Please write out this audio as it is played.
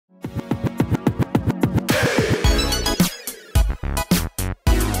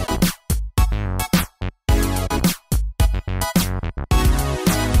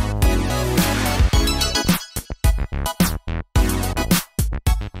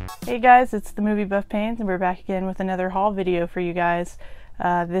Hey guys, it's the Movie Buff Pains, and we're back again with another haul video for you guys.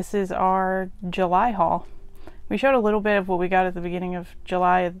 This is our July haul. We showed a little bit of what we got at the beginning of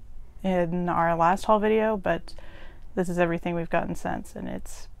July in our last haul video, but this is everything we've gotten since, and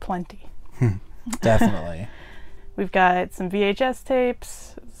it's plenty. Definitely. We've got some VHS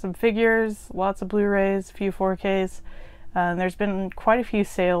tapes, some figures, lots of Blu-rays, a few 4Ks. There's been quite a few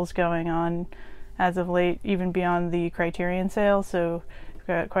sales going on as of late, even beyond the Criterion sale, so we've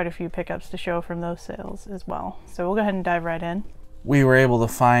got quite a few pickups to show from those sales as well. So we'll go ahead and dive right in. We were able to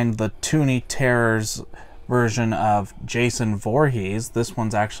find the Toonie Terrors version of Jason Voorhees. This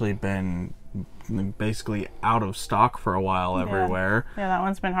one's actually been basically out of stock for a while everywhere. Yeah, that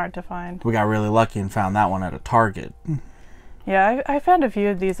one's been hard to find. We got really lucky and found that one at a Target. Yeah, I found a few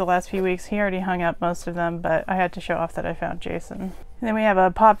of these the last few weeks. He already hung up most of them, but I had to show off that I found Jason. And then we have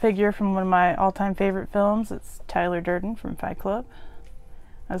a pop figure from one of my all-time favorite films. It's Tyler Durden from Fight Club.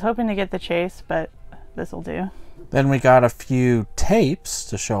 I was hoping to get the Chase, but this'll do. Then we got a few tapes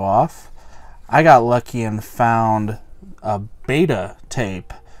to show off. I got lucky and found a beta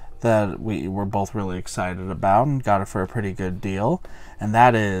tape that we were both really excited about and got it for a pretty good deal. And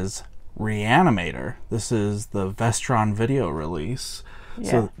that is Reanimator. This is the Vestron video release.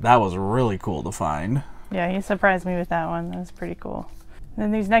 Yeah. So that was really cool to find. Yeah, he surprised me with that one. That was pretty cool. And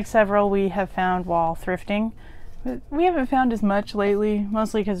then these next several we have found while thrifting. We haven't found as much lately,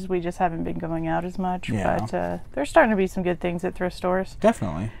 mostly because we just haven't been going out as much. Yeah. But there's starting to be some good things at thrift stores.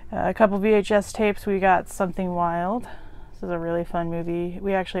 Definitely. A couple VHS tapes. We got Something Wild. This is a really fun movie.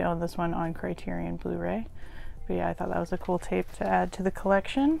 We actually own this one on Criterion Blu-ray. But yeah, I thought that was a cool tape to add to the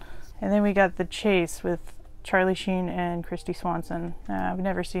collection. And then we got The Chase with Charlie Sheen and Christy Swanson. I've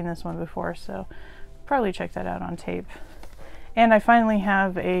never seen this one before, so probably check that out on tape. And I finally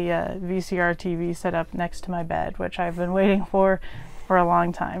have a VCR TV set up next to my bed, which I've been waiting for a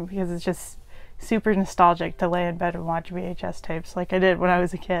long time, because it's just super nostalgic to lay in bed and watch VHS tapes like I did when I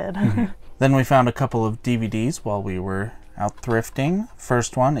was a kid. Then we found a couple of DVDs while we were out thrifting.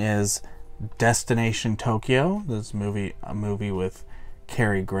 First one is Destination Tokyo. This movie, a movie with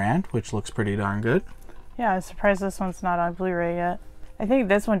Cary Grant, which looks pretty darn good. Yeah, I was surprised this one's not on Blu-ray yet. I think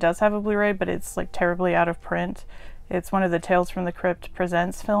this one does have a Blu-ray, but it's like terribly out of print. It's one of the Tales from the Crypt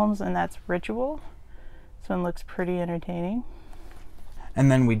Presents films, and that's Ritual. This one looks pretty entertaining.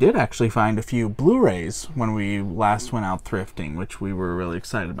 And then we did actually find a few Blu-rays when we last went out thrifting, which we were really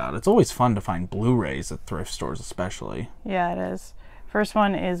excited about. It's always fun to find Blu-rays at thrift stores especially. Yeah, it is. First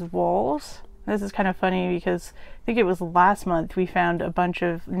one is Wolves. This is kind of funny because I think it was last month we found a bunch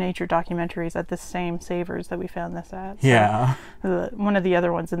of nature documentaries at the same Savers that we found this at. So yeah. One of the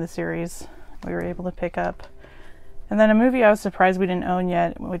other ones in the series we were able to pick up. And then a movie I was surprised we didn't own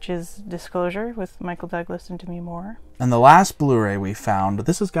yet, which is Disclosure with Michael Douglas and Demi Moore. And the last Blu-ray we found,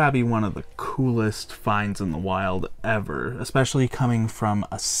 this has got to be one of the coolest finds in the wild ever, especially coming from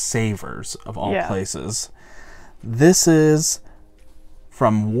a Savers of all places. This is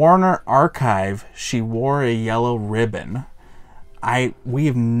from Warner Archive, She Wore a Yellow Ribbon. We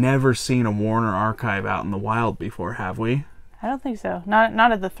have never seen a Warner Archive out in the wild before, have we? I don't think so.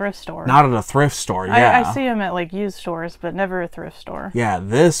 Not at the thrift store. Not at a thrift store, yeah. I see them at like used stores, but never a thrift store. Yeah,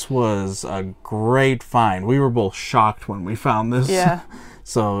 this was a great find. We were both shocked when we found this. Yeah.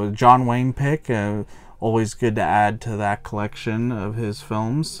 So John Wayne pick, always good to add to that collection of his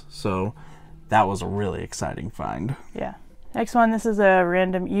films. So that was a really exciting find. Yeah. Next one, this is a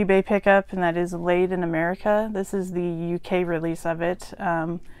random eBay pickup, and that is Laid in America. This is the UK release of it.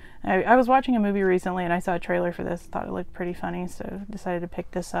 I was watching a movie recently and I saw a trailer for this. Thought it looked pretty funny, so decided to pick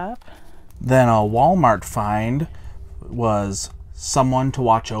this up. Then a Walmart find was Someone to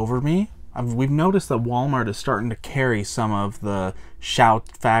Watch Over Me. We've noticed that Walmart is starting to carry some of the Shout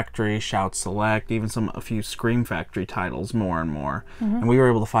Factory, Shout Select, even a few Scream Factory titles more and more. And we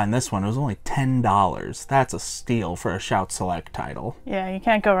were able to find this one. It was only $10. That's a steal for a Shout Select title. Yeah, you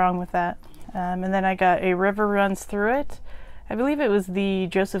can't go wrong with that. And then I got A River Runs Through It. I believe it was the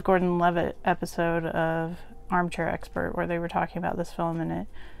Joseph Gordon-Levitt episode of Armchair Expert where they were talking about this film, and it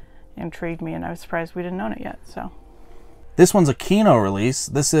intrigued me, and I was surprised we didn't own it yet. So this one's a Kino release.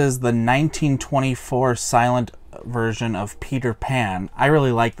 This is the 1924 silent version of Peter Pan. I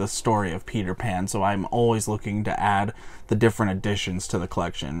really like the story of Peter Pan, so I'm always looking to add the different additions to the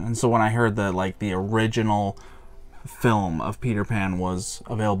collection. And so when I heard that like the original film of Peter Pan was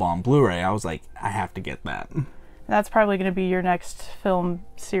available on Blu-ray, I was like, I have to get that. That's probably going to be your next film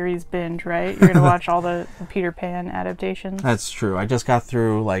series binge, right? You're going to watch all the Peter Pan adaptations? That's true. I just got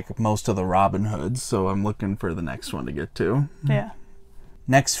through like most of the Robin Hoods, so I'm looking for the next one to get to. Yeah.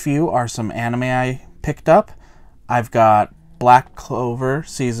 Next few are some anime I picked up. I've got Black Clover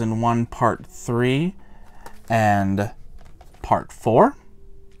Season 1 Part 3 and Part 4.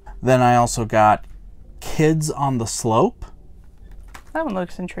 Then I also got Kids on the Slope. That one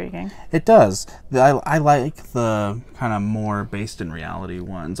looks intriguing. It does. I like the kind of more based in reality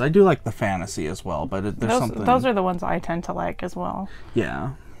ones. I do like the fantasy as well, but there's something... Those are the ones I tend to like as well.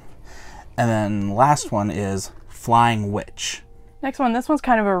 Yeah. And then last one is Flying Witch. Next one, this one's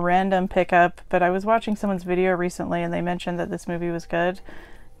kind of a random pickup, but I was watching someone's video recently and they mentioned that this movie was good.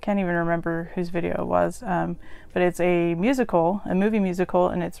 Can't even remember whose video it was, but it's a musical, a movie musical,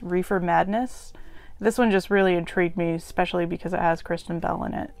 and it's Reefer Madness. This one just really intrigued me, especially because it has Kristen Bell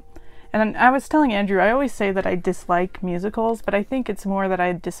in it. And I was telling Andrew, I always say that I dislike musicals, but I think it's more that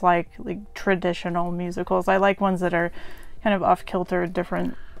I dislike like traditional musicals. I like ones that are kind of off-kilter,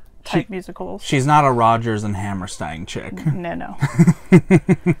 different type musicals. She's not a Rodgers and Hammerstein chick. No.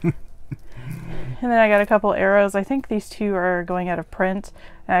 And then I got a couple arrows. I think these two are going out of print.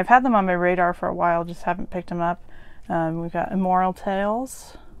 And I've had them on my radar for a while, just haven't picked them up. We've got Immoral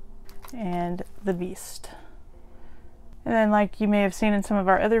Tales and The Beast. And then, like you may have seen in some of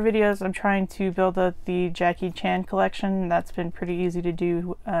our other videos, I'm trying to build up the Jackie Chan collection. That's been pretty easy to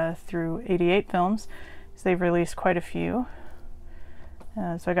do through 88 Films, because they've released quite a few.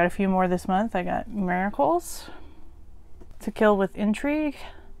 So I got a few more this month. I got Miracles, To Kill with Intrigue,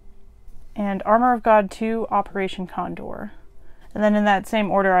 and Armor of God 2, Operation Condor. And then in that same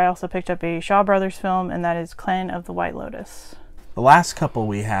order, I also picked up a Shaw Brothers film, and that is Clan of the White Lotus. The last couple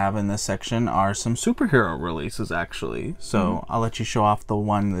we have in this section are some superhero releases, actually. So I'll let you show off the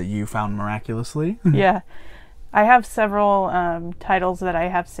one that you found miraculously. Yeah. I have several titles that I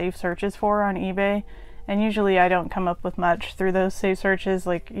have safe searches for on eBay, and usually I don't come up with much through those safe searches.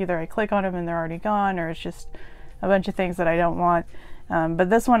 Like, either I click on them and they're already gone, or it's just a bunch of things that I don't want. But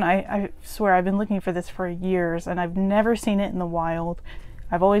this one, I swear, I've been looking for this for years, and I've never seen it in the wild.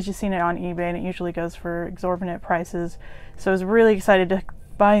 I've always just seen it on eBay, and it usually goes for exorbitant prices. So I was really excited to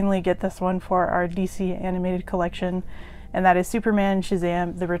finally get this one for our DC animated collection, and that is Superman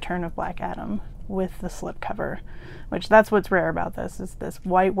Shazam: The Return of Black Adam with the slipcover, which that's what's rare about this, is this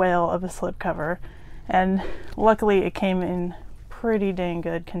white whale of a slipcover. And luckily it came in pretty dang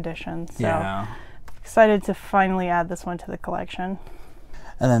good condition. So yeah. Excited to finally add this one to the collection.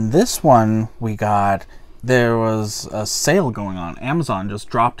 And then this one we got, there was a sale going on. Amazon just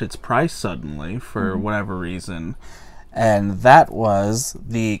dropped its price suddenly for whatever reason. And that was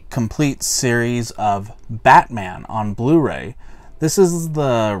the complete series of Batman on Blu-ray. This is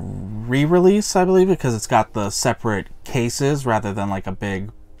the re-release, I believe, because it's got the separate cases rather than like a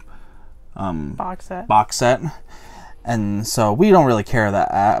big box set. And so we don't really care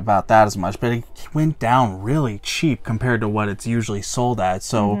about that as much, but it went down really cheap compared to what it's usually sold at.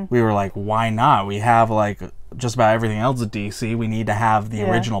 So we were like, why not? We have like just about everything else at DC. We need to have the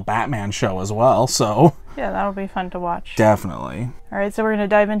original Batman show as well. So yeah, that'll be fun to watch. Definitely. All right, so we're going to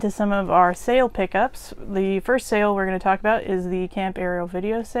dive into some of our sale pickups. The first sale we're going to talk about is the Camp Arrow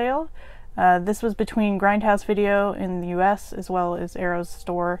video sale. This was between Grindhouse Video in the US as well as Arrow's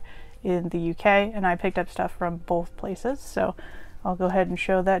store in the UK, and I picked up stuff from both places, so I'll go ahead and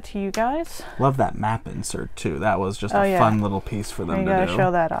show that to you guys. Love that map insert too. That was just a fun little piece for them to do. We gotta show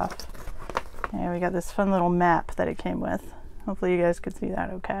that off. And we got this fun little map that it came with. Hopefully you guys could see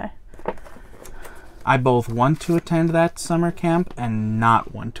that okay. I both want to attend that summer camp and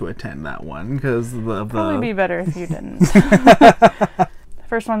not want to attend that one because of the... Probably be better if you didn't. The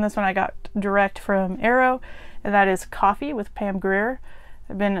first one, this one I got direct from Arrow, and that is Coffee with Pam Grier.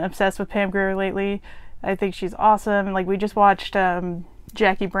 I've been obsessed with Pam Grier lately. I think she's awesome. Like, we just watched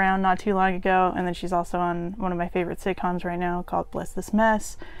Jackie Brown not too long ago, and then she's also on one of my favorite sitcoms right now called Bless This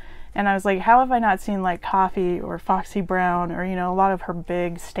Mess. And I was like, how have I not seen like Coffee or Foxy Brown or, you know, a lot of her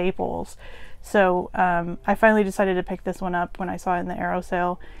big staples? So I finally decided to pick this one up when I saw it in the Arrow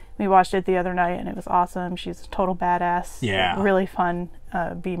sale. We watched it the other night and it was awesome. She's a total badass. Yeah. Really fun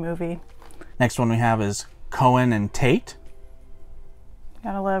B-movie. Next one we have is Cohen and Tate.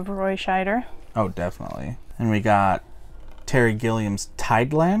 Gotta love Roy Scheider. Oh, definitely. And we got Terry Gilliam's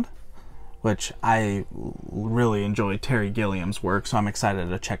Tideland, which I really enjoy Terry Gilliam's work, so I'm excited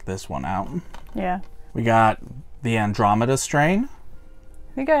to check this one out. Yeah. We got The Andromeda Strain.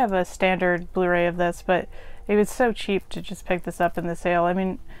 I think I have a standard Blu-ray of this, but it was so cheap to just pick this up in the sale. I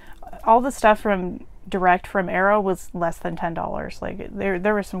mean, all the stuff from direct from Arrow was less than $10. Like,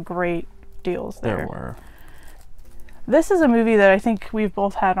 there were some great deals there. There were. This is a movie that I think we've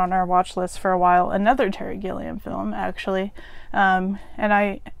both had on our watch list for a while. Another Terry Gilliam film, actually. And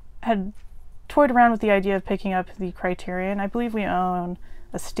I had toyed around with the idea of picking up the Criterion. I believe we own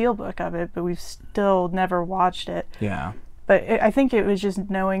a steelbook of it, but we've still never watched it. Yeah. But I think it was just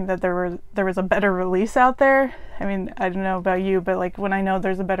knowing that there was a better release out there. I mean, I don't know about you, but like when I know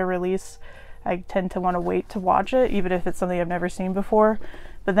there's a better release, I tend to want to wait to watch it, even if it's something I've never seen before.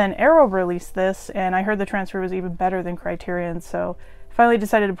 But then Arrow released this, and I heard the transfer was even better than Criterion, so finally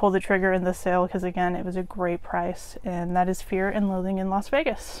decided to pull the trigger in the sale because, again, it was a great price, and that is Fear and Loathing in Las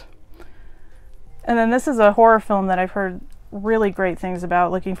Vegas. And then this is a horror film that I've heard really great things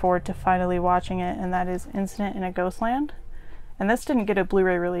about, looking forward to finally watching it, and that is Incident in a Ghostland. And this didn't get a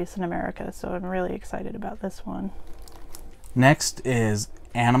Blu-ray release in America, so I'm really excited about this one. Next is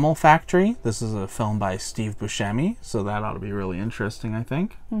Animal Factory. This is a film by Steve Buscemi, so that ought to be really interesting, I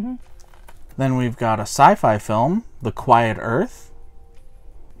think. Then we've got a sci-fi film, The Quiet Earth.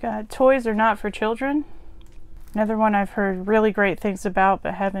 Got Toys Are Not for Children. Another one I've heard really great things about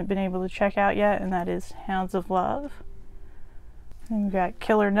but haven't been able to check out yet, and that is Hounds of Love. Then we've got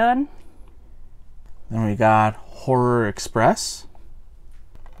Killer Nun. Then we got Horror Express,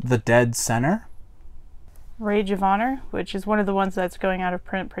 The Dead Center, Rage of Honor, which is one of the ones that's going out of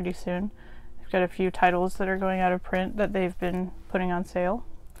print pretty soon. They've got a few titles that are going out of print that they've been putting on sale.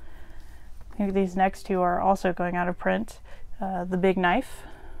 I think these next two are also going out of print. The Big Knife,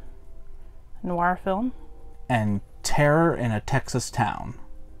 noir film. and Terror in a Texas Town.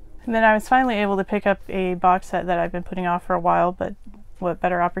 And then I was finally able to pick up a box set that I've been putting off for a while, but what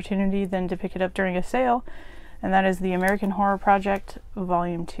better opportunity than to pick it up during a sale, and that is the American Horror Project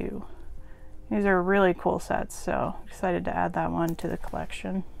Volume 2. These are really cool sets, so excited to add that one to the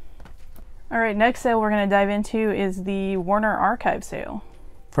collection. Alright, next sale we're going to dive into is the Warner Archive sale.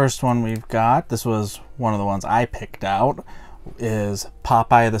 First one we've got, this was one of the ones I picked out, is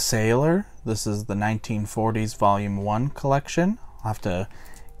Popeye the Sailor. This is the 1940s Volume 1 collection. I'll have to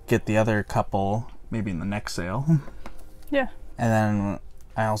get the other couple maybe in the next sale. Yeah. And then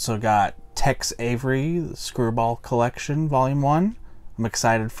I also got Tex Avery, the Screwball Collection, Volume 1. I'm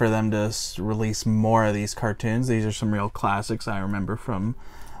excited for them to release more of these cartoons. These are some real classics I remember from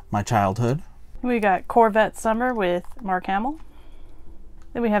my childhood. We got Corvette Summer with Mark Hamill.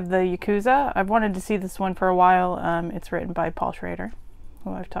 Then we have the Yakuza. I've wanted to see this one for a while. It's written by Paul Schrader,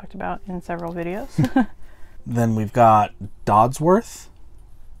 who I've talked about in several videos. Then we've got Dodsworth.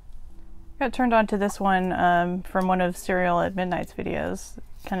 Got turned on to this one from one of Serial at Midnight's videos.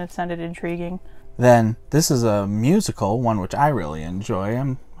 Kind of sounded intriguing. Then this is a musical, one which I really enjoy.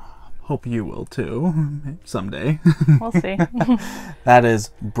 I hope you will too, someday. We'll see. That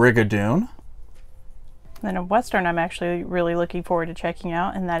is Brigadoon. Then a Western I'm actually really looking forward to checking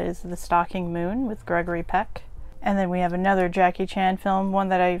out, and that is The Stalking Moon with Gregory Peck. And then we have another Jackie Chan film, one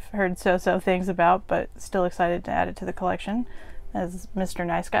that I've heard so-so things about, but still excited to add it to the collection, as Mr.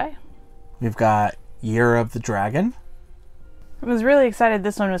 Nice Guy. We've got Year of the Dragon. I was really excited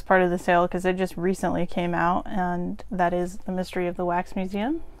this one was part of the sale because it just recently came out, and that is The Mystery of the Wax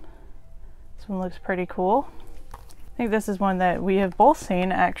Museum. This one looks pretty cool. I think this is one that we have both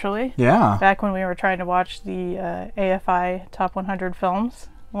seen, actually. Yeah. Back when we were trying to watch the AFI Top 100 films.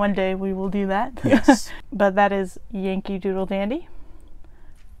 One day we will do that. Yes. But that is Yankee Doodle Dandy.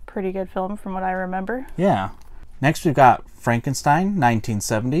 Pretty good film from what I remember. Yeah. Next we've got Frankenstein,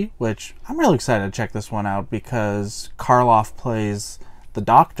 1970, which I'm really excited to check this one out because Karloff plays the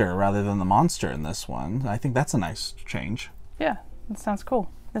doctor rather than the monster in this one. I think that's a nice change. Yeah, that sounds cool.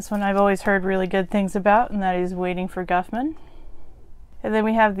 This one I've always heard really good things about, and that is Waiting for Guffman. And then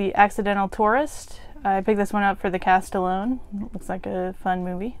we have The Accidental Tourist. I picked this one up for the cast alone. It looks like a fun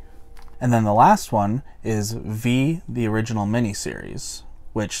movie. And then the last one is V, the original miniseries,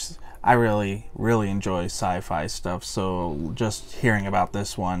 which I really enjoy sci-fi stuff, so just hearing about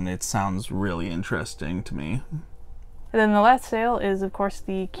this one, it sounds really interesting to me. And then the last sale is, of course,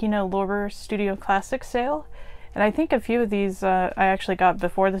 the Kino Lorber Studio Classics sale. And I think a few of these I actually got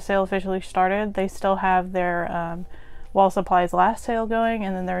before the sale officially started. They still have their Wall Supplies last sale going,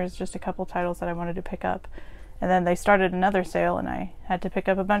 and then there's just a couple titles that I wanted to pick up. And then they started another sale, and I had to pick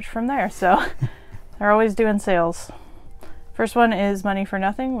up a bunch from there, so they're always doing sales. First one is Money for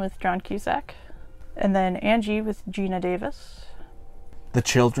Nothing with John Cusack. And then Angie with Gina Davis. The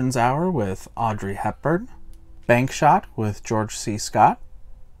Children's Hour with Audrey Hepburn. Bank Shot with George C. Scott.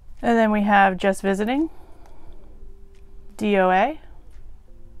 And then we have Just Visiting. DOA.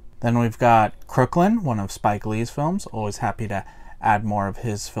 Then we've got Crooklyn, one of Spike Lee's films. Always happy to add more of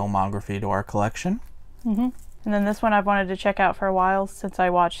his filmography to our collection. Mm-hmm. And then this one I've wanted to check out for a while since I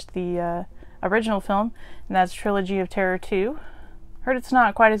watched the original film, and that's Trilogy of Terror 2. Heard it's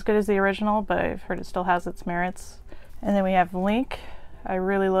not quite as good as the original, but I've heard it still has its merits. And then we have Link. I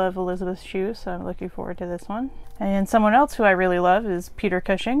really love Elizabeth Shue, so I'm looking forward to this one. And someone else who I really love is Peter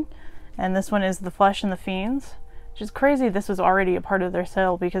Cushing, and this one is The Flesh and the Fiends. which is crazy this was already a part of their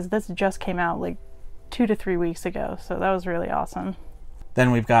sale because this just came out like 2 to 3 weeks ago, so that was really awesome.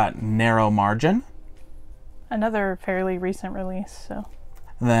 Then we've got Narrow Margin. Another fairly recent release, so.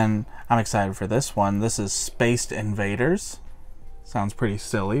 Then I'm excited for this one. This is Spaced Invaders. Sounds pretty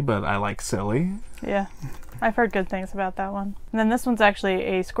silly, but I like silly. Yeah, I've heard good things about that one. And then this one's actually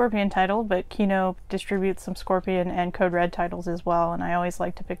a Scorpion title, but Kino distributes some Scorpion and Code Red titles as well, and I always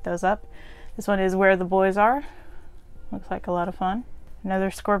like to pick those up. This one is Where the Boys Are. Looks like a lot of fun.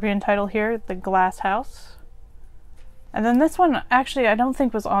 Another Scorpion title here, The Glass House. And then this one, actually, I don't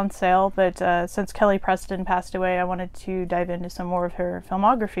think was on sale, but since Kelly Preston passed away, I wanted to dive into some more of her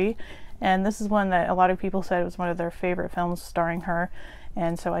filmography. And this is one that a lot of people said was one of their favorite films starring her.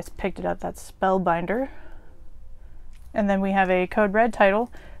 And so I picked it up. That's Spellbinder. And then we have a Code Red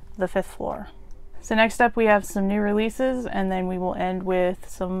title, The Fifth Floor. So next up we have some new releases, and then we will end with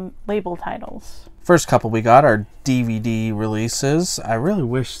some label titles. First couple we got are DVD releases. I really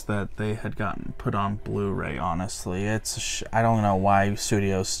wish that they had gotten put on Blu-ray, honestly. I don't know why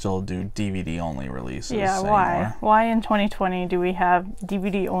studios still do DVD-only releases anymore. Why? Why in 2020 do we have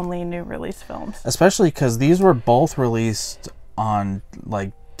DVD-only new release films? Especially because these were both released on,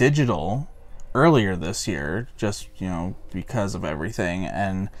 like, digital earlier this year, just, you know, because of everything,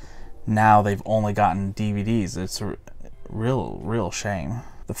 and now they've only gotten DVDs. It's a real shame.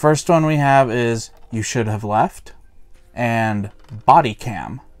 The first one we have is You Should Have Left and Body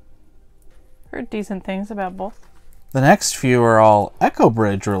Cam. Heard decent things about both. The next few are all Echo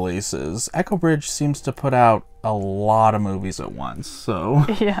Bridge releases. Echo Bridge seems to put out a lot of movies at once, so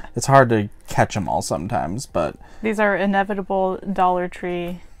yeah, it's hard to catch them all sometimes, but these are inevitable Dollar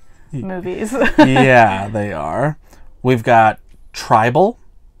Tree movies. Yeah, they are. We've got Tribal,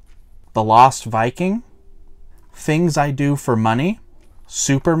 The Lost Viking, Things I Do for Money,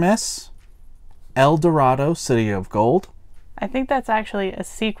 Super Miss, El Dorado, City of Gold. I think that's actually a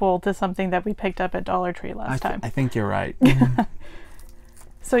sequel to something that we picked up at Dollar Tree last time. I think you're right.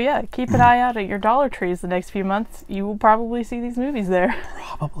 So yeah, keep an eye out at your Dollar Trees the next few months. You will probably see these movies there.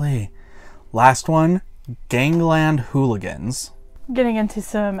 Probably. Last one, Gangland Hooligans. Getting into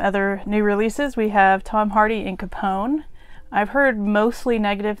some other new releases, we have Tom Hardy in Capone. I've heard mostly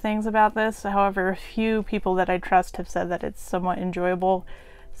negative things about this. However, a few people that I trust have said that it's somewhat enjoyable.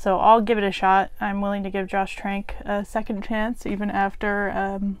 So I'll give it a shot. I'm willing to give Josh Trank a second chance, even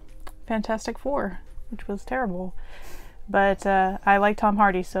after Fantastic Four, which was terrible. But I like Tom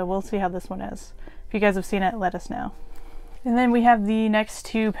Hardy, so we'll see how this one is. If you guys have seen it, let us know. And then we have the next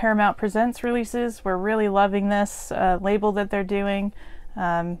two Paramount Presents releases. We're really loving this label that they're doing.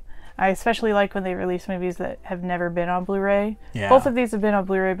 I especially like when they release movies that have never been on Blu-ray. Yeah. Both of these have been on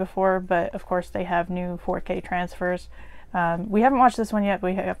Blu-ray before, but of course they have new 4K transfers. We haven't watched this one yet.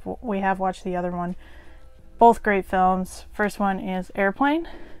 We have watched the other one. Both great films. First one is Airplane.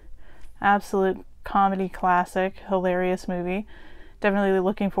 Absolute comedy classic. Hilarious movie. Definitely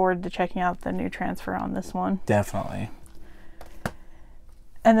looking forward to checking out the new transfer on this one. Definitely.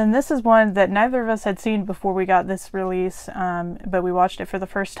 And then this is one that neither of us had seen before we got this release, but we watched it for the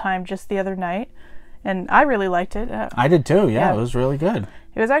first time just the other night, and I really liked it. I did too, yeah, it was really good.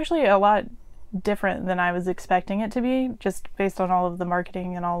 It was actually a lot different than I was expecting it to be, just based on all of the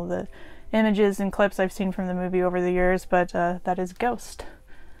marketing and all of the images and clips I've seen from the movie over the years, but that is Ghost.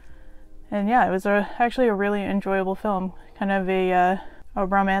 And yeah, it was actually a really enjoyable film, kind of a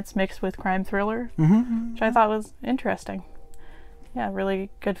romance mixed with crime thriller, which I thought was interesting. Yeah, really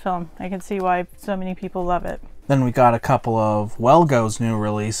good film. I can see why so many people love it. Then we got a couple of Well-Go's new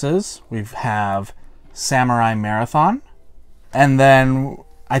releases. We have Samurai Marathon. And then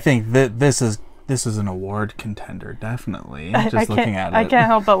I think that this is an award contender, definitely. Just looking at it. I can't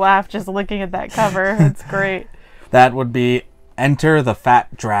help but laugh just looking at that cover. It's great. That would be Enter the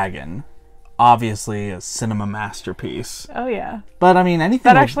Fat Dragon. Obviously a cinema masterpiece. Oh yeah. But I mean,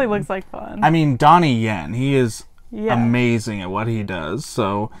 anything that actually looks like fun. I mean, Donnie Yen, he is amazing at what he does,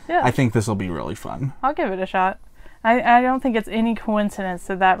 so I think this will be really fun. I'll give it a shot. I don't think it's any coincidence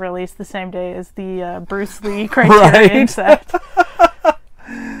that released the same day as the Bruce Lee Criterion set.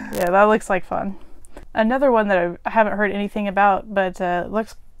 Yeah, that looks like fun. Another one that I haven't heard anything about, but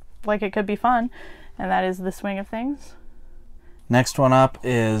looks like it could be fun, and that is The Swing of Things. Next one up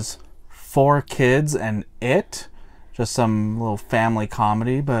is 4 Kids and It. Just some little family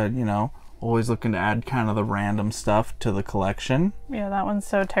comedy, but, you know, always looking to add kind of the random stuff to the collection. Yeah, that one's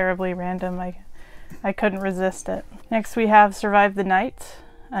so terribly random. I couldn't resist it. Next we have Survive the Night,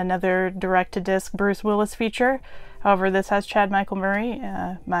 another direct-to-disc Bruce Willis feature. However, this has Chad Michael Murray,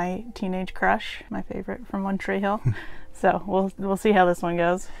 my teenage crush, my favorite from One Tree Hill. So we'll see how this one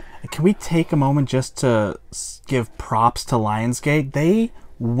goes. Can we take a moment just to give props to Lionsgate? They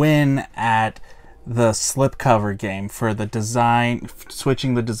win at the slipcover game for the design,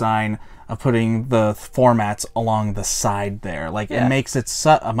 switching the design of putting the formats along the side there. Like, it makes it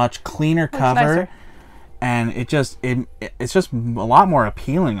a much cleaner cover, and it's just a lot more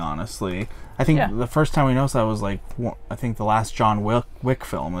appealing, honestly. I think the first time we noticed that was like, I think the last John Wick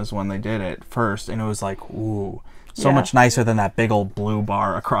film is when they did it first, and it was like, ooh, so much nicer than that big old blue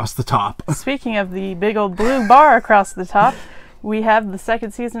bar across the top. Speaking of the big old blue bar across the top, we have the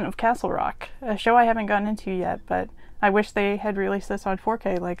second season of Castle Rock, a show I haven't gotten into yet, but I wish they had released this on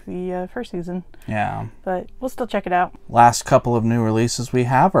 4K like the first season. Yeah. But we'll still check it out. Last couple of new releases we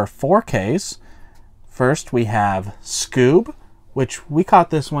have are 4Ks. First, we have Scoob, which we caught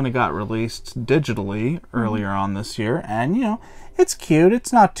this when it got released digitally earlier on this year. And, you know, it's cute.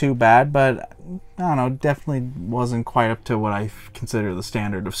 It's not too bad, but I don't know, definitely wasn't quite up to what I consider the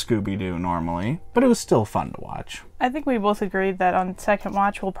standard of Scooby-Doo normally. But it was still fun to watch. I think we both agreed that on second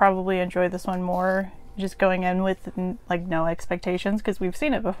watch we'll probably enjoy this one more, just going in with like no expectations because we've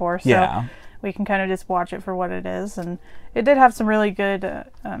seen it before. So we can kind of just watch it for what it is. And it did have some really good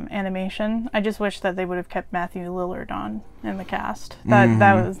animation. I just wish that they would have kept Matthew Lillard on in the cast.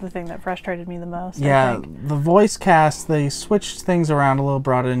 That was the thing that frustrated me the most. Yeah, the voice cast, they switched things around a little,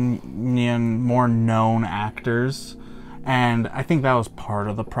 brought in more known actors. And I think that was part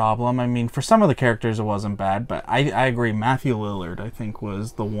of the problem. I mean, for some of the characters it wasn't bad, but I agree. Matthew Lillard, I think,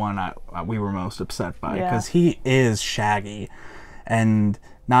 was the one we were most upset by, because he is Shaggy, and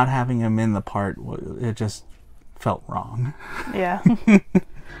not having him in the part, it just felt wrong. Yeah.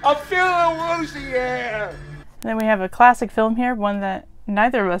 I'm feeling woozy here. Then we have a classic film here, one that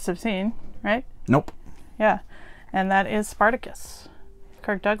neither of us have seen, right? Nope. Yeah, and that is Spartacus,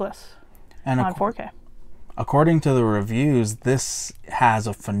 Kirk Douglas, on 4K. According to the reviews, this has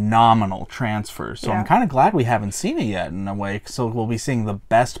a phenomenal transfer. So I'm kind of glad we haven't seen it yet in a way. So we'll be seeing the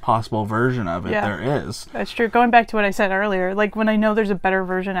best possible version of it there is. That's true. Going back to what I said earlier, like when I know there's a better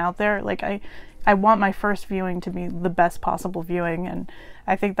version out there, like I want my first viewing to be the best possible viewing. And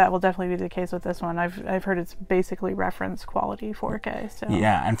I think that will definitely be the case with this one. I've heard it's basically reference quality 4K. So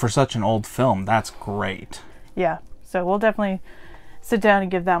yeah, and for such an old film, that's great. Yeah, so we'll definitely sit down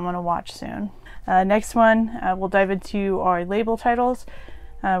and give that one a watch soon. Next one, we'll dive into our label titles.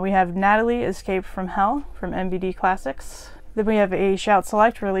 We have Natalie, Escape from Hell from MBD Classics. Then we have a Shout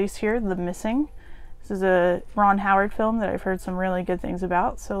Select release here, The Missing. This is a Ron Howard film that I've heard some really good things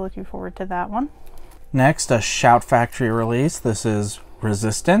about, so looking forward to that one. Next, a Shout Factory release. This is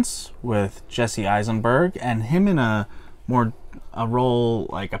Resistance with Jesse Eisenberg, and him in a role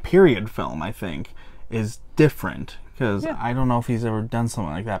like a period film, I think, is different. Because I don't know if he's ever done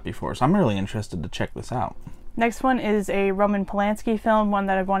something like that before. So I'm really interested to check this out. Next one is a Roman Polanski film, one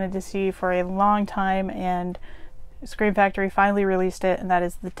that I've wanted to see for a long time, and Scream Factory finally released it, and that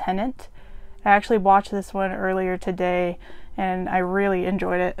is The Tenant. I actually watched this one earlier today, and I really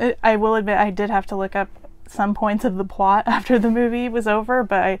enjoyed it. I will admit I did have to look up some points of the plot after the movie was over,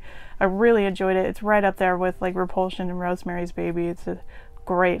 but I really enjoyed it. It's right up there with like Repulsion and Rosemary's Baby. It's a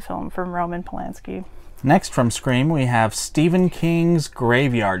great film from Roman Polanski. Next from Scream, we have Stephen King's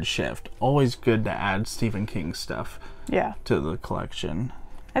Graveyard Shift. Always good to add Stephen King stuff to the collection.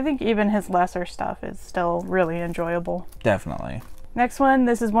 I think even his lesser stuff is still really enjoyable. Definitely. Next one,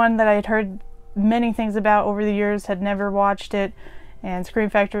 this is one that I had heard many things about over the years, had never watched it, and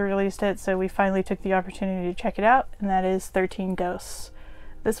Scream Factory released it, so we finally took the opportunity to check it out, and that is 13 Ghosts.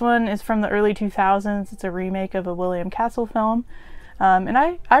 This one is from the early 2000s. It's a remake of a William Castle film, and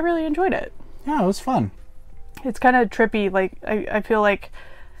I really enjoyed it. Yeah, it was fun. It's kind of trippy. Like I feel like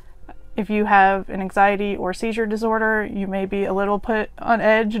if you have an anxiety or seizure disorder, you may be a little put on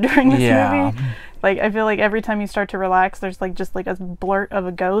edge during this movie. Like I feel like every time you start to relax, there's like just like a blurt of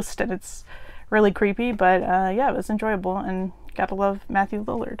a ghost, and it's really creepy. But yeah, it was enjoyable, and gotta love Matthew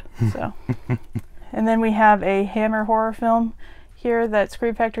Lillard. So, and then we have a Hammer horror film here that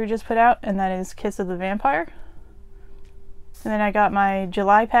Scream Factory just put out, and that is Kiss of the Vampire. And then I got my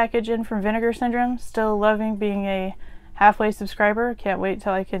July package in from Vinegar Syndrome. Still loving being a halfway subscriber. Can't wait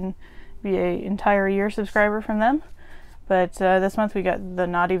till I can be an entire year subscriber from them. But this month we got The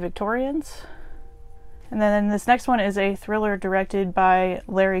Naughty Victorians. And then this next one is a thriller directed by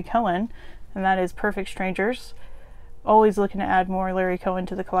Larry Cohen, and that is Perfect Strangers. Always looking to add more Larry Cohen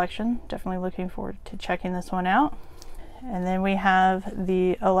to the collection. Definitely looking forward to checking this one out. And then we have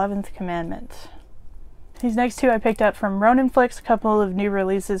The 11th Commandment. These next two I picked up from Ronin Flicks, a couple of new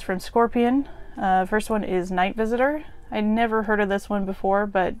releases from Scorpion. First one is Night Visitor. I'd never heard of this one before,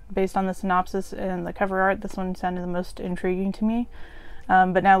 but based on the synopsis and the cover art, this one sounded the most intriguing to me.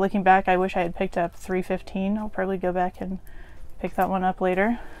 But now looking back, I wish I had picked up 315. I'll probably go back and pick that one up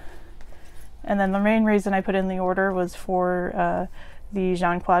later. And then the main reason I put in the order was for the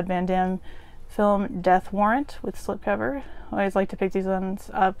Jean-Claude Van Damme film Death Warrant with slipcover. I always like to pick these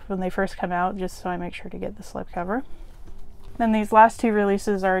ones up when they first come out, just so I make sure to get the slipcover. Then these last two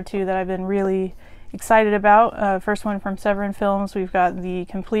releases are two that I've been really excited about. First one from Severin Films, we've got the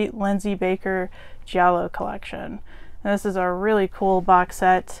complete Lindsay Baker Giallo collection. And this is a really cool box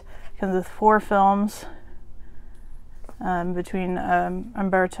set. It comes with 4 films between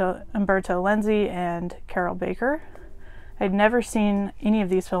Umberto Lenzi and Carol Baker. I'd never seen any of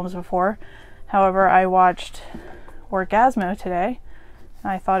these films before. However, I watched Orgasmo today,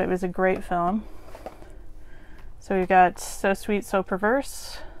 and I thought it was a great film. So we've got So Sweet, So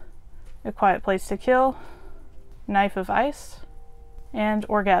Perverse, A Quiet Place to Kill, Knife of Ice, and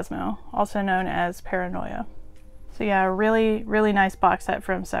Orgasmo, also known as Paranoia. So yeah, a really, really nice box set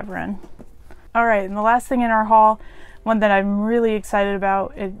from Severin. Alright, and the last thing in our haul, one that I'm really excited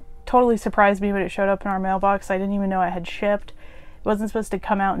about. It totally surprised me when it showed up in our mailbox. I didn't even know it had shipped. It wasn't supposed to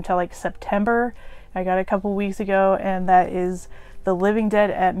come out until like September. I got it a couple weeks ago, and that is The Living Dead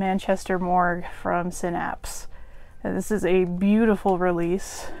at Manchester Morgue from Synapse. And this is a beautiful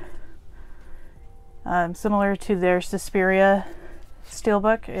release. Similar to their Suspiria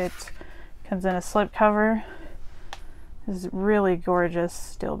steelbook. It comes in a slipcover. This is really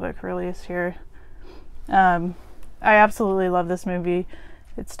gorgeous steelbook release here. I absolutely love this movie.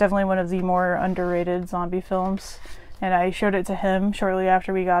 It's definitely one of the more underrated zombie films. And I showed it to him shortly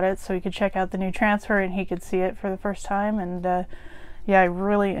after we got it so he could check out the new transfer and he could see it for the first time. And yeah, I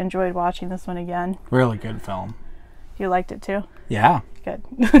really enjoyed watching this one again. Really good film. You liked it too? Yeah. Good.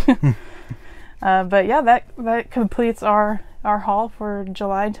 But yeah, that completes our haul for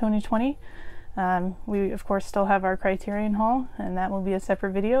July 2020. We of course still have our Criterion haul, and that will be a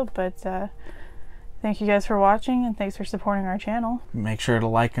separate video, but thank you guys for watching, and thanks for supporting our channel. Make sure to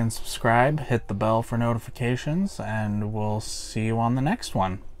like and subscribe, hit the bell for notifications, and we'll see you on the next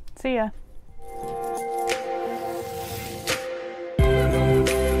one. See ya.